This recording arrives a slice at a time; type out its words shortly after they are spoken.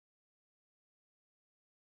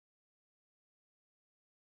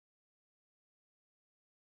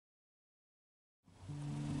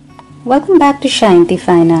Welcome back to Shanti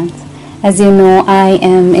Finance. As you know, I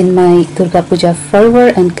am in my Durga Puja fervor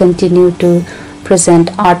and continue to present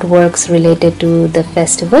artworks related to the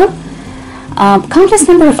festival. Countless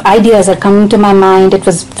number of ideas are coming to my mind. It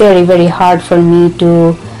was very hard for me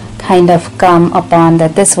to kind of come upon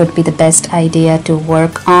that this would be the best idea to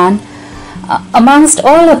work on. Amongst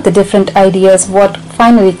all of the different ideas, what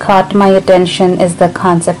finally caught my attention is the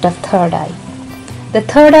concept of third eye. The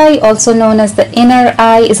third eye, also known as the inner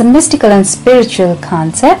eye, is a mystical and spiritual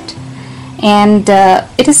concept, and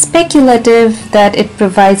it is speculative that it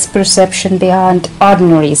provides perception beyond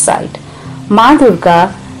ordinary sight. Maa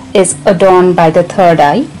Durga is adorned by the third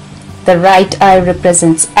eye. The right eye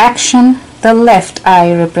represents action, the left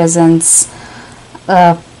eye represents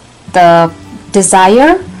the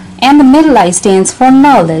desire, and the middle eye stands for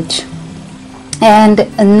knowledge.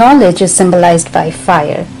 And knowledge is symbolized by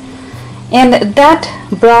fire. And that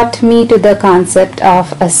brought me to the concept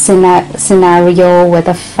of a scenario with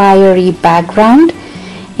a fiery background,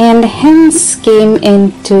 and hence came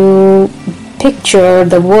into picture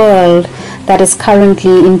the world that is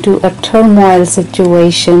currently into a turmoil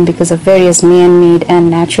situation because of various man-made and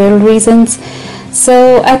natural reasons.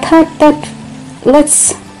 So I thought that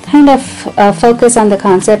let's kind of focus on the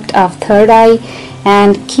concept of third eye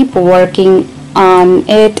and keep working on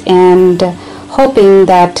it, and hoping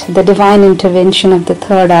that the divine intervention of the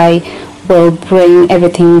third eye will bring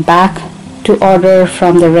everything back to order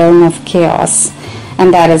from the realm of chaos.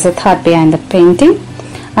 And that is the thought behind the painting.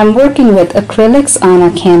 I'm working with acrylics on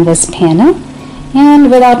a canvas panel, and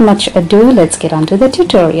without much ado, let's get on to the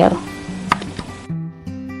tutorial.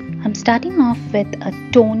 I'm starting off with a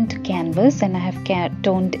toned canvas, and I have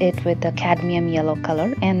toned it with a cadmium yellow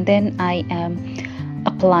color, and then I am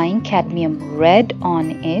applying cadmium red on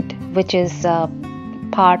it, which is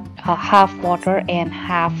half water and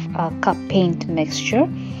half cup paint mixture,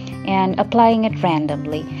 and applying it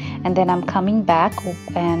randomly. And then I'm coming back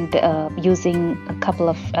and using a couple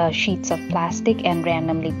of sheets of plastic and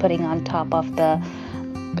randomly putting on top of the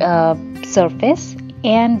surface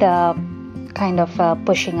and kind of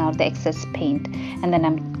pushing out the excess paint. And then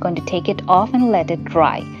I'm going to take it off and let it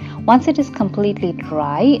dry. Once it is completely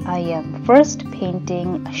dry, I am first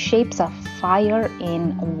painting shapes of fire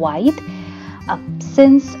in white.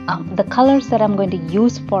 Since the colors that I'm going to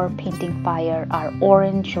use for painting fire are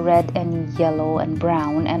orange, red, and yellow, and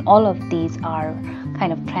brown, and all of these are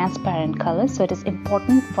kind of transparent colors, so it is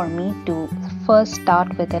important for me to first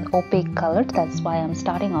start with an opaque color. That's why I'm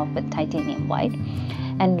starting off with titanium white,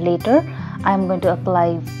 and later I'm going to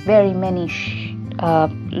apply very many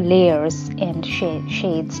layers and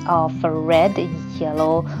shades of red,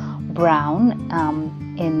 yellow, brown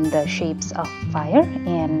in the shapes of fire,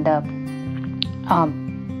 and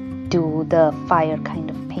do the fire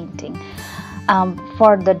kind of painting.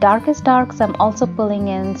 For the darkest darks, I'm also pulling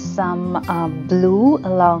in some blue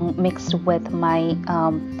mixed with my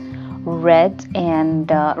red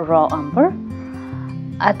and raw umber.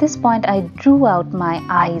 At this point, I drew out my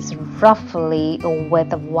eyes roughly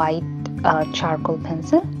with a white charcoal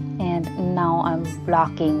pencil, and now I'm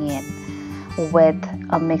blocking it with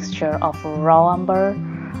a mixture of raw umber,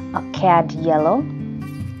 a cad yellow,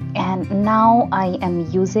 and now I am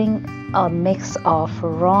using a mix of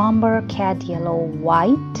raw umber, cad yellow,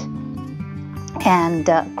 white, and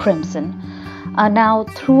crimson. Now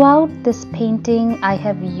throughout this painting, I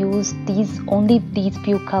have used only these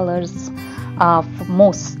few colors of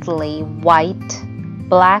mostly white,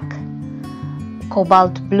 black,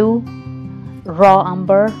 cobalt blue, raw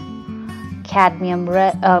umber, cadmium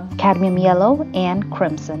yellow, and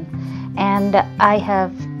crimson. And I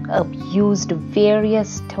have used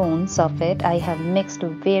various tones of it. I have mixed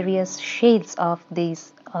various shades of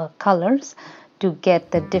these colors to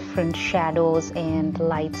get the different shadows and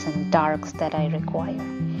lights and darks that I require.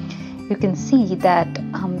 You can see that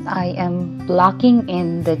I am blocking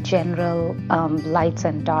in the general lights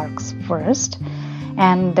and darks first,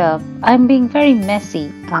 and I'm being very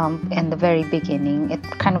messy in the very beginning. It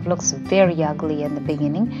kind of looks very ugly in the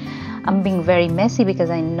beginning. I'm being very messy because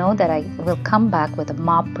I know that I will come back with a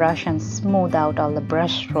mop brush and smooth out all the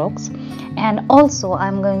brush strokes. And also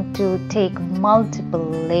I'm going to take multiple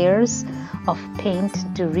layers of paint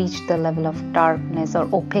to reach the level of darkness or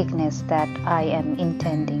opaqueness that I am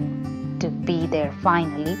intending to be there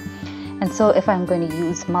finally. And so if I'm going to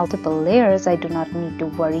use multiple layers, I do not need to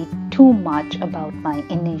worry too much about my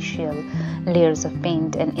initial layers of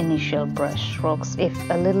paint and initial brush strokes. If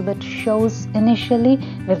a little bit shows initially,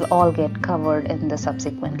 will all get covered in the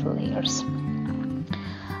subsequent layers.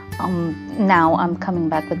 Now I'm coming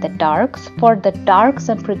back with the darks. For the darks,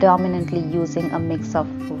 I'm predominantly using a mix of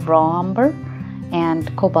raw umber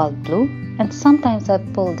and cobalt blue, and sometimes I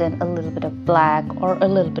pulled in a little bit of black or a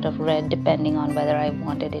little bit of red, depending on whether I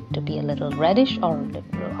wanted it to be a little reddish or to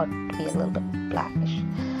be a little bit blackish.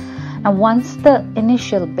 And once the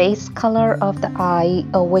initial base color of the eye,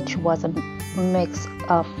 which was a mix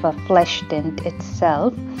of flesh tint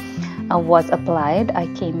itself, was applied, I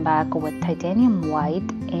came back with titanium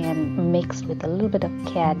white and mixed with a little bit of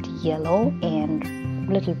cad yellow and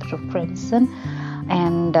a little bit of crimson,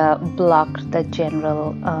 and blocked the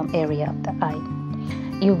general area of the eye.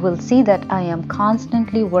 You will see that I am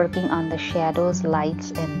constantly working on the shadows,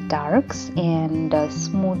 lights and darks, and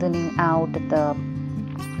smoothing out the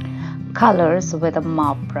colors with a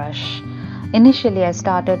mop brush. Initially, I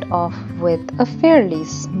started off with a fairly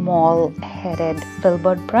small headed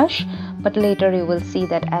filbert brush, but later you will see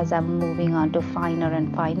that as I'm moving on to finer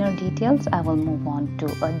and finer details, I will move on to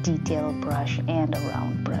a detail brush and a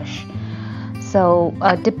round brush. So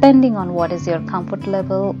depending on what is your comfort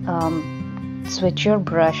level, switch your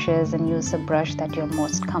brushes and use a brush that you're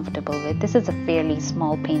most comfortable with. This is a fairly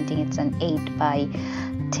small painting. It's an 8 by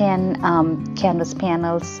 10 canvas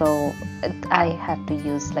panel, so I have to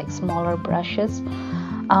use like smaller brushes,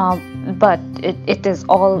 but it is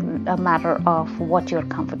all a matter of what you're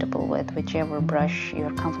comfortable with. Whichever brush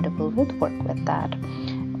you're comfortable with, work with that.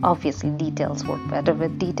 Obviously details work better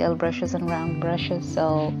with detail brushes and round brushes,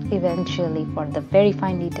 so eventually for the very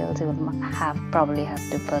fine details you will probably have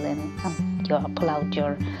to pull out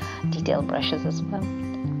your detail brushes as well.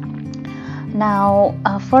 Now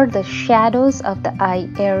for the shadows of the eye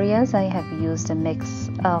areas, I have used a mix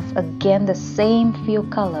of, again, the same few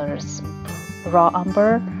colors: raw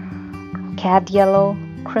umber, cad yellow,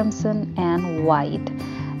 crimson and white.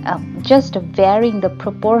 Just varying the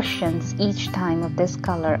proportions each time of this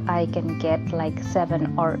color, I can get like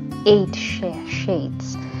 7 or 8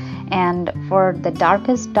 shades. And for the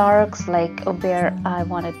darkest darks, like where I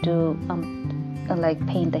wanted to like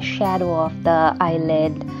paint the shadow of the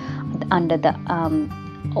eyelid, under the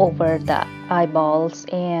over the eyeballs,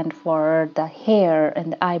 and for the hair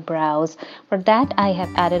and the eyebrows, for that I have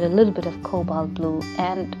added a little bit of cobalt blue,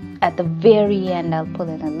 and at the very end I'll pull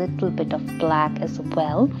in a little bit of black as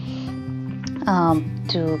well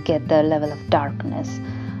to get the level of darkness.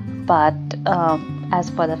 But as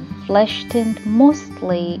for the flesh tint,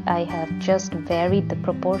 mostly I have just varied the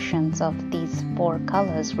proportions of these 4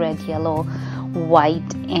 colors: red, yellow,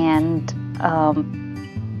 white and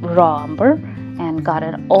raw umber, and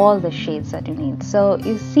gotten all the shades that you need. So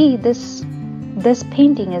you see, this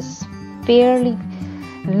painting is fairly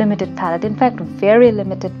limited palette, in fact very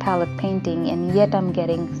limited palette painting, and yet I'm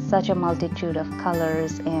getting such a multitude of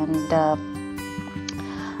colors and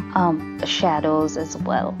shadows as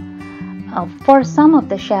well. For some of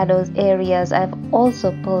the shadows areas, I've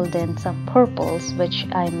also pulled in some purples, which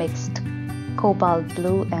I mixed cobalt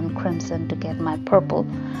blue and crimson to get my purple.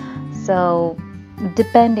 So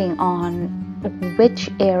depending on which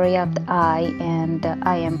area of the eye, and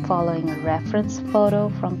I am following a reference photo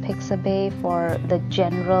from Pixabay for the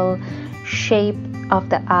general shape of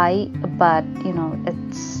the eye, but you know,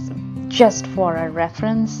 it's just for a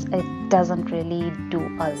reference. It doesn't really do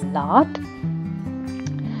a lot.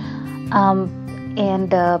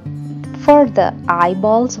 For the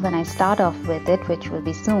eyeballs, when I start off with it, which will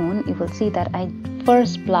be soon, you will see that I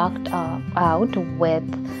first blocked out with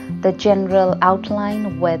the general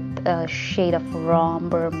outline with a shade of raw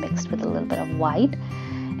umber mixed with a little bit of white,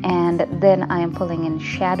 and then I am pulling in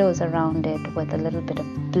shadows around it with a little bit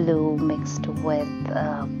of blue mixed with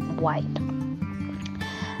white.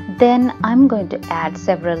 Then I'm going to add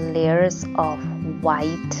several layers of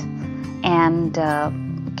white and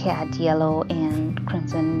cad yellow and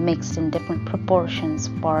crimson mixed in different proportions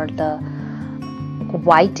for the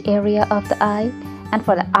white area of the eye. And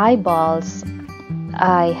for the eyeballs,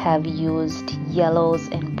 I have used yellows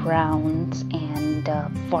and browns, and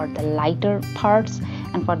for the lighter parts,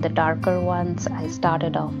 and for the darker ones I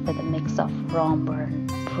started off with a mix of raw umber and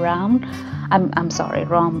brown.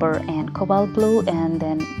 Raw umber and cobalt blue, and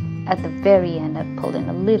then at the very end I pulled in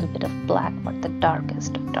a little bit of black for the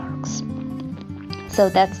darkest of darks. So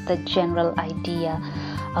that's the general idea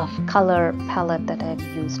of color palette that I've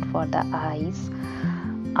used for the eyes,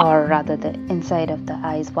 or rather the inside of the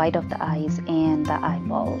eyes, white of the eyes and the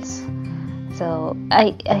eyeballs. So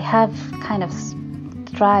I have kind of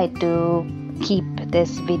tried to keep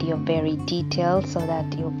this video very detailed so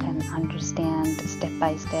that you can understand step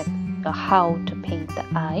by step how to paint the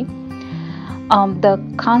eye. The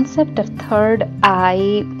concept of third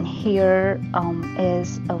eye here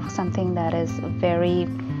is something that is very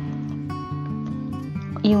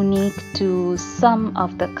unique to some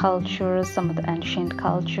of the cultures, some of the ancient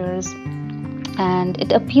cultures. and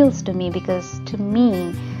it appeals to me because to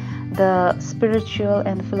me the spiritual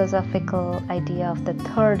and philosophical idea of the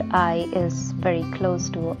third eye is very close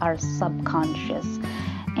to our subconscious.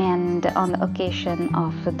 And on the occasion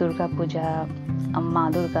of Durga Puja, Maa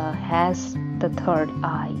Durga has the third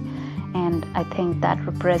eye, and I think that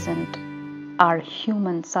represents our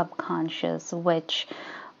human subconscious, which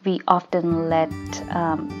we often let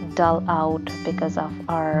dull out because of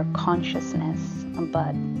our consciousness.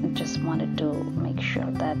 But just wanted to make sure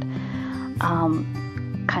that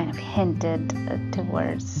kind of hinted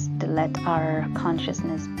towards to let our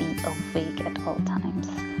consciousness be awake at all times.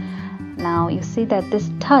 Now you see that this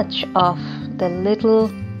touch of the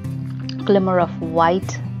little glimmer of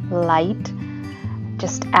white light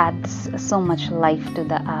just adds so much life to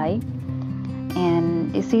the eye.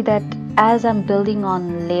 And you see that as I'm building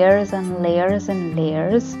on layers and layers and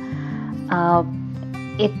layers,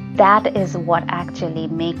 that is what actually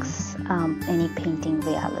makes any painting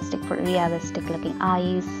realistic. For realistic looking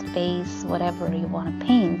eyes, face, whatever you want to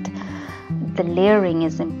paint, the layering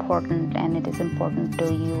is important, and it is important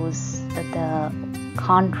to use the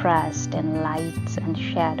contrast and lights and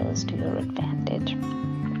shadows to your advantage.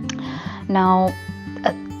 Now,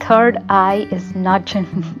 a third eye is not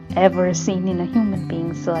ever seen in a human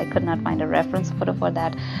being, so I could not find a reference photo for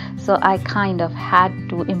that. So I kind of had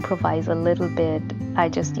to improvise a little bit. I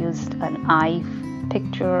just used an eye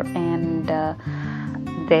picture, and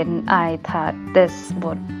then I thought this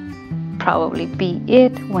would probably be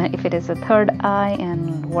it if it is a third eye,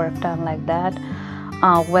 and worked on like that.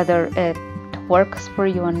 Whether it works for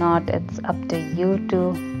you or not, it's up to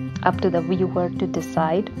the viewer to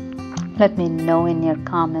decide. Let me know in your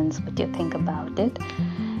comments what you think about it,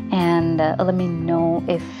 and let me know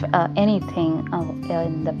if anything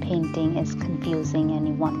in the painting is confusing and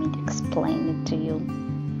you want me to explain it to you.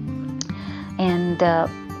 And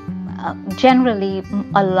generally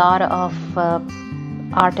a lot of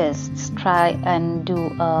artists try and do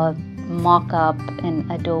a mock-up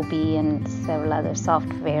in Adobe and several other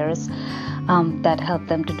softwares that help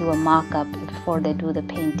them to do a mock-up before they do the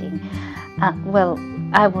painting. Well,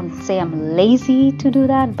 I wouldn't say I'm lazy to do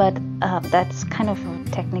that, but that's kind of a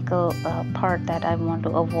technical part that I want to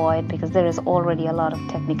avoid, because there is already a lot of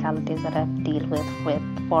technicalities that I have to deal with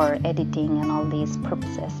for editing and all these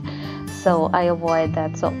purposes. So I avoid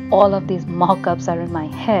that. So all of these mock-ups are in my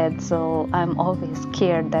head, so I'm always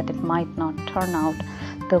scared that it might not turn out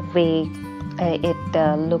the way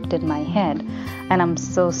it looked in my head. And I'm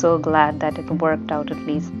so glad that it worked out at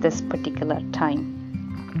least this particular time.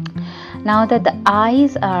 Now that the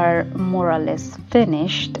eyes are more or less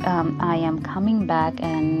finished, I am coming back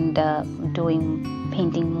and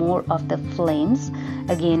painting more of the flames,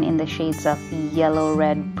 again in the shades of yellow,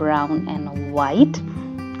 red, brown and white,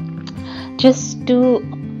 just to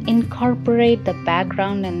incorporate the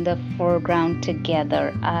background and the foreground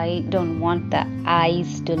together. I don't want the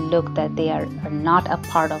eyes to look that they are not a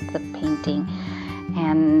part of the painting,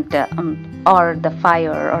 and or the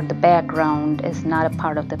fire or the background is not a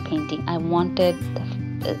part of the painting. I wanted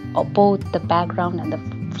both the background and the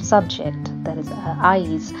subject, that is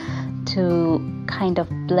eyes, to kind of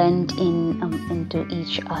blend into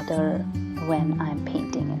each other when I'm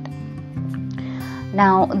painting it.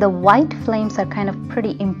 Now the white flames are kind of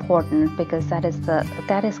pretty important, because that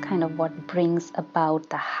is kind of what brings about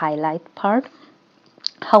the highlight part.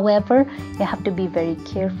 However, you have to be very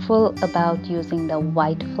careful about using the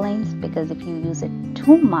white flames, because if you use it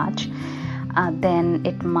too much, then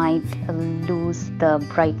it might lose the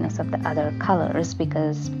brightness of the other colors,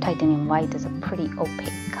 because titanium white is a pretty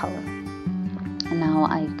opaque color. And now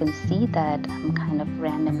I can see that I'm kind of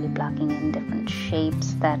randomly blocking in different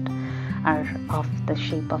shapes that are of the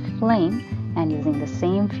shape of flame, and using the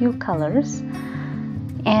same few colors.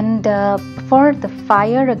 And for the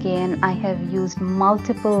fire, again, I have used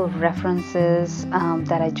multiple references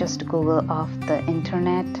that I just Googled off the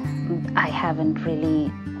internet. I haven't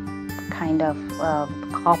really kind of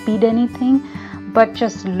copied anything, but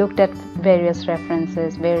just looked at various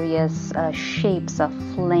references, various shapes of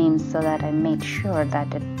flames, so that I made sure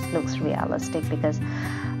that it looks realistic. Because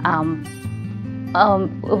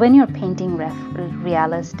when you're painting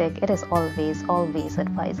realistic, it is always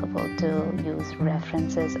advisable to use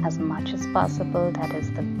references as much as possible. That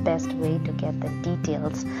is the best way to get the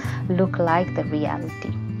details look like the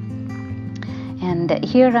reality. And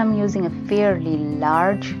here I'm using a fairly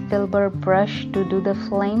large filbert brush to do the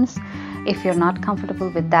flames. If you're not comfortable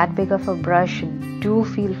with that big of a brush, do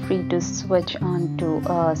feel free to switch on to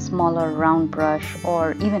a smaller round brush,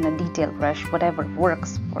 or even a detail brush, whatever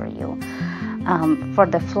works for you. For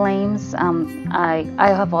the flames, I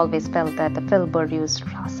have always felt that the filbert used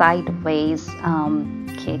sideways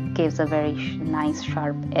gives a very nice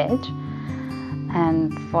sharp edge.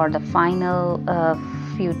 And for the final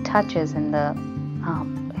few touches in the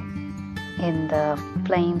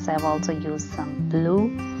flames, I've also used some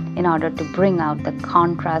blue in order to bring out the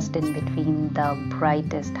contrast in between the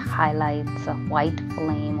brightest highlights of white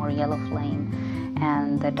flame or yellow flame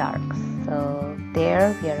and the darks. So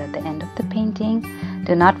there we are at the end of the painting.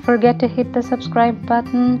 Do not forget to hit the subscribe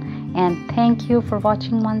button, and thank you for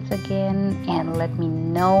watching once again, and let me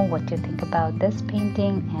know what you think about this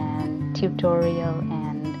painting and tutorial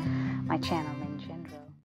and my channel.